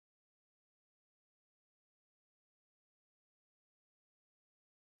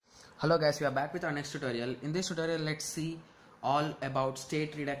Hello guys, we are back with our next tutorial. In this tutorial, let's see all about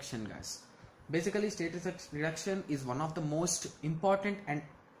state reduction, guys. Basically, state reduction is one of the most important and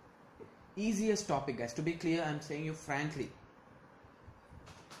easiest topic, guys. To be clear, I'm saying you frankly.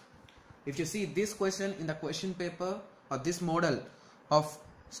 If you see this question in the question paper or this model of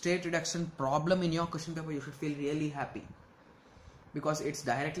state reduction problem in your question paper, you should feel really happy because it's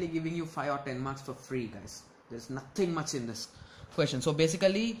directly giving you 5 or 10 marks for free, guys. There's nothing much in this question. So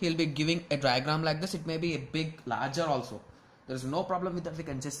basically he'll be giving a diagram like this. It may be a big, larger also. There's no problem with that. We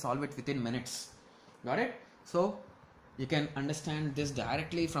can just solve it within minutes. Got it? So you can understand this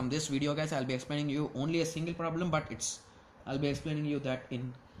directly from this video, guys. I'll be explaining you only a single problem, but I'll be explaining you that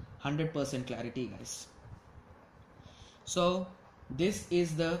in 100% clarity, guys. So this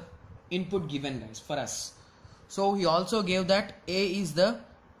is the input given, guys, for us. So he also gave that A is the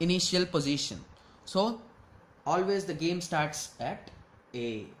initial position. So always the game starts at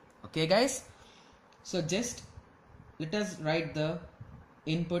A. Okay, guys. So just let us write the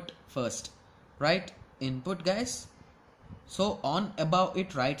input first. Write input, guys. So on above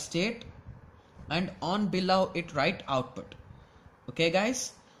it write state and on below it write output. Okay,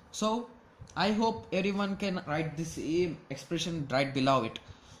 guys. So I hope everyone can write this expression right below it.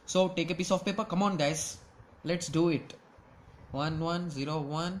 So take a piece of paper. Come on, guys. Let's do it. 1 1 0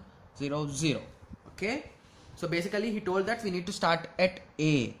 1 0 0. Okay. So basically he told that we need to start at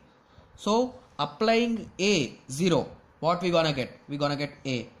A. So applying A 0, what we gonna get? We gonna get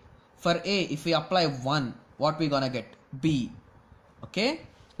A. For A, if we apply 1, what we gonna get? B. Okay,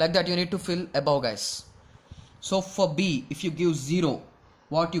 like that you need to fill above, guys. So for B, if you give 0,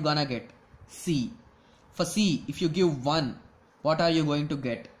 what you gonna get? C. For C, if you give 1, what are you going to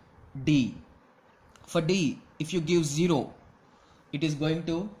get? D. For D, if you give 0, it is going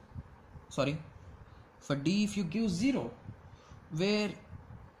to, for D, if you give 0, where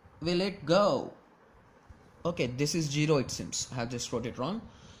will it go? Okay, this is 0, it seems. I have just wrote it wrong.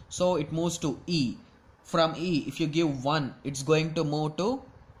 So it moves to E. From E, if you give 1, it's going to move to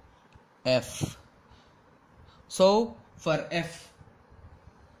F. So for F,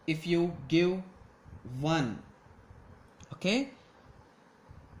 if you give 1, okay,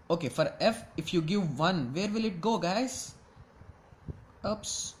 for F, if you give 1, where will it go, guys?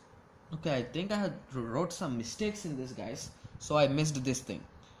 Oops. Okay, I think I had wrote some mistakes in this, guys. So I missed this thing.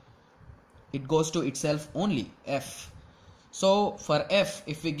 It goes to itself only, F. So for F,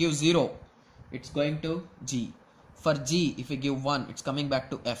 if we give 0, it's going to G. For G, if we give 1, it's coming back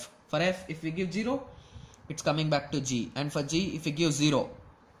to F. For F, if we give 0, it's coming back to G. And for G, if we give 0,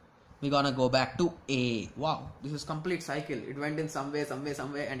 we're gonna go back to A. Wow, this is complete cycle. It went in some way,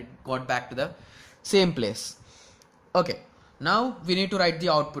 and it got back to the same place. Okay. Now we need to write the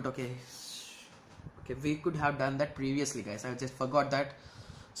output. Okay, we could have done that previously, guys. I just forgot that.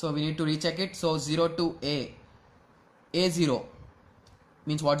 So we need to recheck it. So 0 to A. A0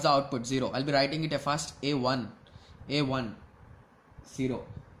 means what's the output? 0. I'll be writing it fast. A1, 0.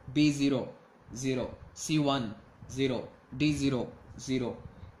 B0, 0. C1, 0. D0, 0.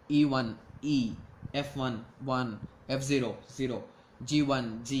 E1, E. F1, 1. F0, 0.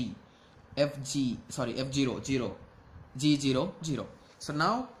 G1, G. F0, 0. G0, 0. So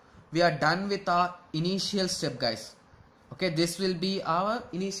now we are done with our initial step, guys. Okay, this will be our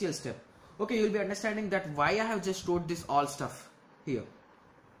initial step. Okay, you will be understanding that why I have just wrote this all stuff here.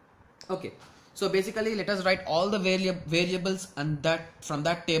 Okay, so basically let us write all the variables and that from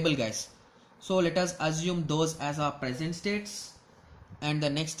that table, guys. So let us assume those as our present states and the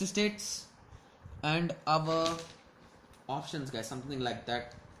next states and our options, guys, something like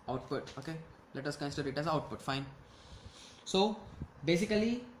that. Output. Okay, let us consider it as output. Fine. So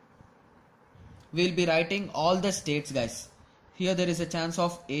basically we'll be writing all the states, guys. Here there is a chance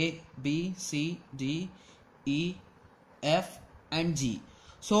of A, B, C, D, E, F and G.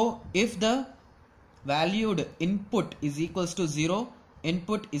 So if the valued input is equals to 0,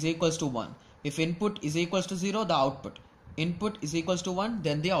 input is equals to 1. If input is equals to 0, the output. Input is equals to 1,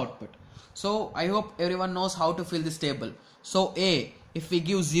 then the output. So I hope everyone knows how to fill this table. So A, if we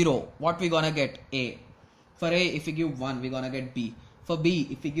give 0, what we gonna get? A. For A, if we give 1, we're gonna get B. For B,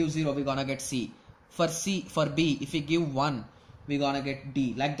 if we give 0, we're gonna get C. For B, if we give 1, we're gonna get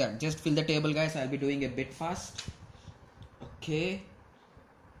D. Like that. Just fill the table, guys. I'll be doing a bit fast. Okay.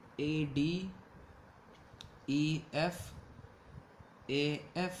 A, D, E, F, A,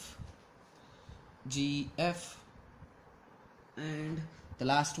 F, G, F, and the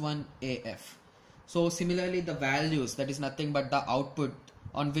last one, A, F. So similarly, the values, that is nothing but the output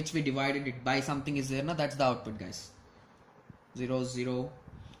on which we divided it by something is there. Now that's the output, guys. 0 0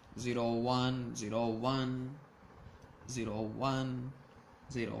 0 1 0 1 0 1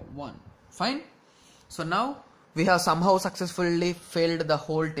 0 1. Fine. So now we have somehow successfully filled the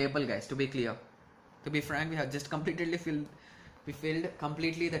whole table, guys. To be clear, to be frank, we have just completely filled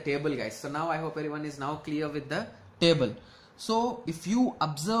completely the table, guys. So now I hope everyone is now clear with the table. So if you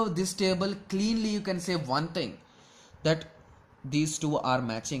observe this table cleanly, you can say one thing, that these two are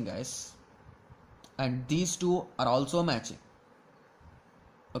matching, guys, and these two are also matching.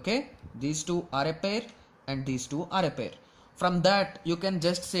 Okay, these two are a pair and these two are a pair. From that you can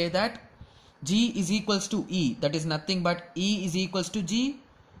just say that G is equals to E, that is nothing but E is equals to G,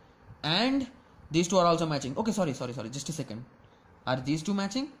 and these two are also matching. Okay, sorry, just a second. Are these two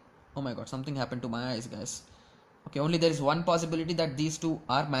matching? Oh my god, something happened to my eyes, guys. Okay, only there is one possibility that these two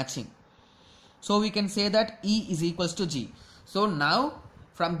are matching. So we can say that E is equals to G. So now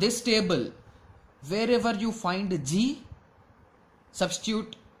from this table, wherever you find G,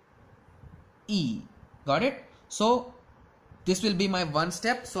 substitute E. Got it? So this will be my one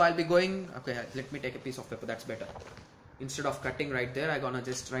step. So I'll be going, okay, let me take a piece of paper, that's better. Instead of cutting right there, I'm gonna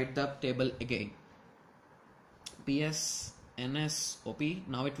just write the table again. PS, NS, OP.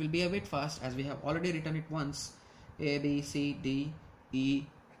 Now it will be a bit fast as we have already written it once. A, B, C, D, E,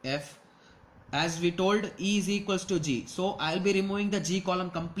 F. As we told, E is equals to G. So I'll be removing the G column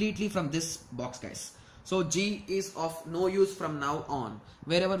completely from this box, guys. So G is of no use from now on.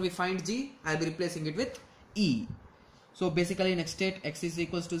 Wherever we find G, I'll be replacing it with E. So basically next state, X is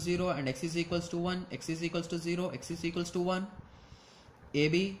equals to 0 and X is equals to 1, X is equals to 0, X is equals to 1,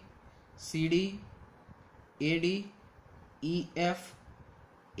 AB, CD, AD, EF,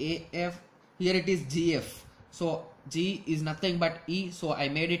 AF, here it is GF. So G is nothing but E, so I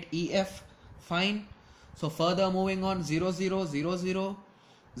made it EF. Fine. So further moving on, 0 0 0 0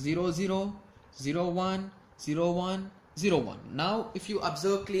 0 0 0 1 0 1 0 1. Now if you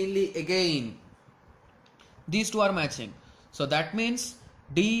observe cleanly again, these two are matching. So that means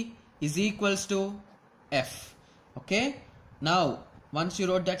D is equals to F. Okay. Now once you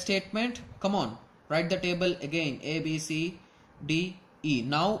wrote that statement, come on, write the table again. A, B, C, D, E.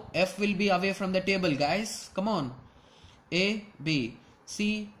 Now F will be away from the table, guys. Come on. A, B,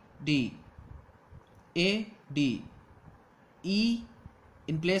 C, D, A, D, E.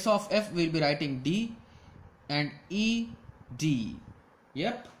 In place of F we will be writing D and E, D.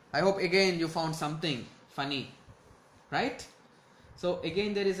 Yep. I hope again you found something funny, right? So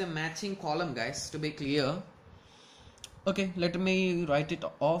again there is a matching column, guys, to be clear. Okay, let me write it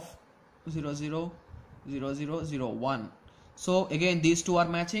off. 0 0 0 0 0 1. So again these two are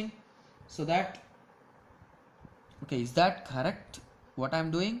matching. So that, okay, is that correct what I'm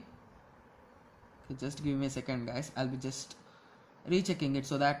doing? Okay, just give me a second, guys. I'll be just rechecking it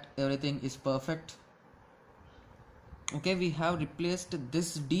so that everything is perfect. Okay, we have replaced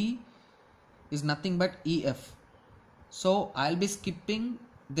this D is nothing but EF. So I'll be skipping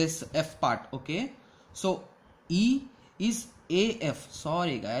this F part. Okay, so E is AF.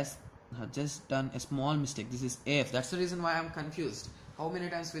 Sorry, guys, I've just done a small mistake. This is AF. That's the reason why I'm confused. How many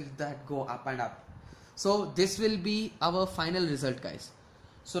times will that go up and up? So this will be our final result, guys.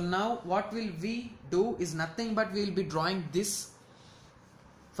 So now what will we do is nothing but we will be drawing this.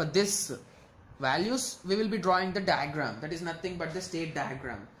 For this values we will be drawing the diagram, that is nothing but the state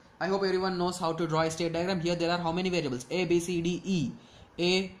diagram. I hope everyone knows how to draw a state diagram. Here there are how many variables? A, B, C, D, E.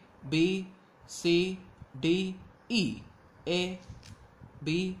 A, B, C, D, E. A,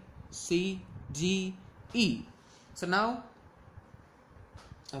 B, C, G, E. So now,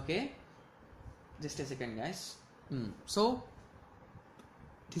 okay, just a second, guys. So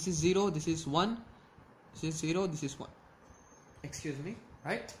this is 0, this is 1, this is 0, this is 1. Excuse me,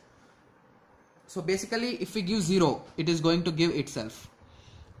 right? So basically if we give 0, it is going to give itself.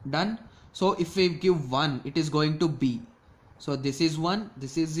 Done. So if we give 1, it is going to be. So this is 1,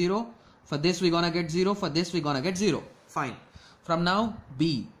 this is 0. For this we're gonna get 0, for this we're gonna get 0. Fine. From now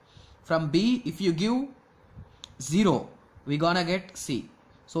B. From B, if you give 0, we're gonna get C.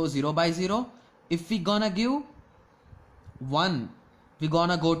 So 0 by 0. If we gonna give 1, we're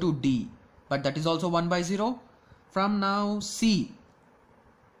gonna go to D. But that is also 1 by 0. From now C.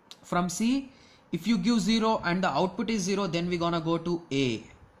 From C, if you give 0 and the output is 0, then we're gonna go to A.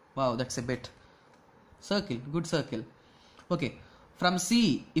 Wow, that's a bit circle, good circle. Okay, from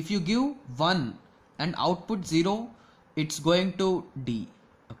C, if you give 1 and output 0, it's going to D.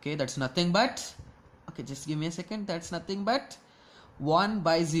 Okay, that's nothing but, okay, just give me a second, that's nothing but 1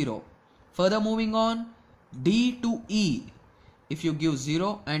 by 0. Further moving on, D to E, if you give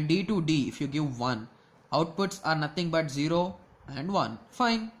 0, and D to D, if you give 1, outputs are nothing but 0 and 1.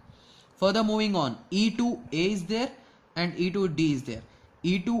 Fine. Further moving on, E to A is there and E to D is there.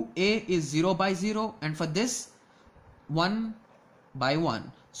 E to A is 0 by 0, and for this 1 by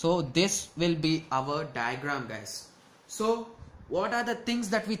 1. So this will be our diagram, guys. So what are the things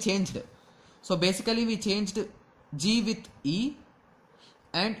that we changed? So basically we changed G with E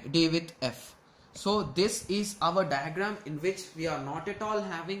and D with F. So this is our diagram in which we are not at all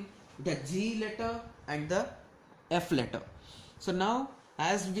having the G letter and the F letter. So now,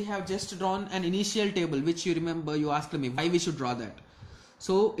 as we have just drawn an initial table, which you remember you asked me why we should draw that.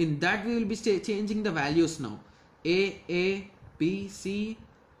 So in that we will be changing the values now. A, B, C,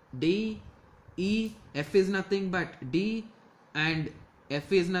 D, E, F is nothing but D, and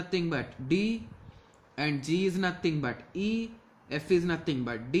F is nothing but D, and G is nothing but E, F is nothing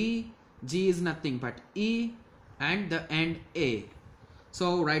but D, G is nothing but E, and the end A.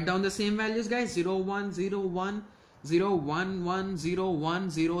 So write down the same values, guys. 0, 1, 0, 1, 0, 1, 1, 0, 1,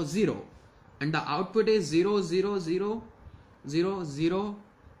 0, 0, and the output is 0, 0, 0, 0, 0.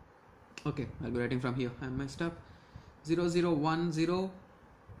 Okay, I'll be writing from here. I messed up. 0, 0, 1, 0,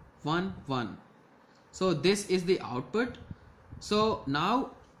 1, 1. So this is the output. So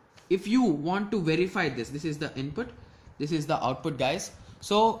now if you want to verify this, this is the input, this is the output, guys.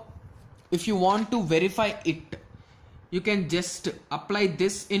 So if you want to verify it, you can just apply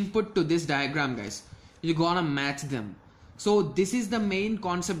this input to this diagram, guys. You're gonna match them. So this is the main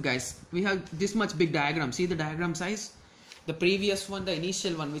concept, guys. We have this much big diagram. See the diagram size? The previous one, the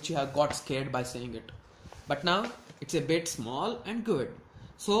initial one, which you have got scared by saying it, but now it's a bit small and good.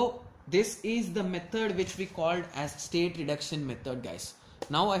 So this is the method which we called as state reduction method, guys.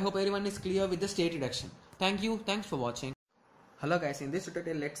 Now I hope everyone is clear with the state reduction. Thank you. Thanks for watching. Hello guys, in this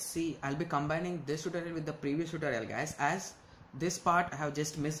tutorial let's see, I'll be combining this tutorial with the previous tutorial, guys, as this part I have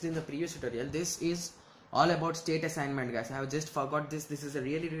just missed in the previous tutorial. This is all about state assignment, guys. I have just forgot this. This is a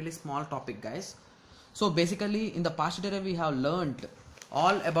really small topic, guys. So basically in the past tutorial we have learned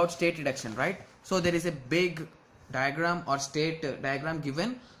all about state reduction, right? So there is a big diagram or state diagram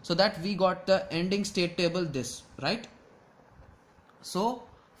given, so that we got the ending state table this, right? So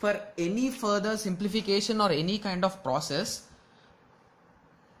for any further simplification or any kind of process,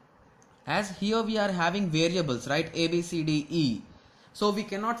 as here we are having variables, right? A, B, C, D, E. So we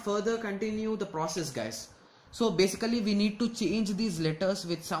cannot further continue the process, guys. So basically we need to change these letters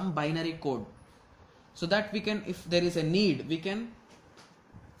with some binary code, so that we can, if there is a need, we can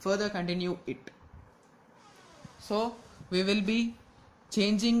further continue it. So we will be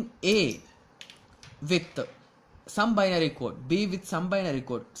changing A with some binary code, B with some binary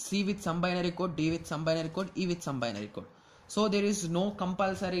code, C with some binary code, D with some binary code, E with some binary code. So there is no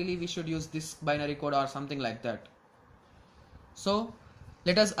compulsorily we should use this binary code or something like that. So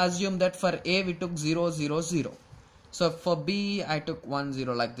let us assume that for A we took 0, 0, 0. So for B I took 1,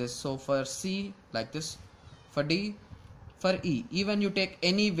 0 like this. So for C like this. For D, for E, even you take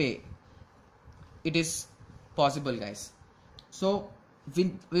any way, it is possible, guys. So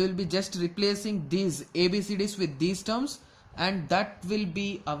we will be just replacing these ABCDs with these terms, and that will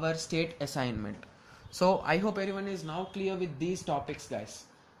be our state assignment. So I hope everyone is now clear with these topics, guys.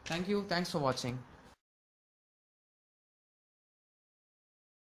 Thank you. Thanks for watching.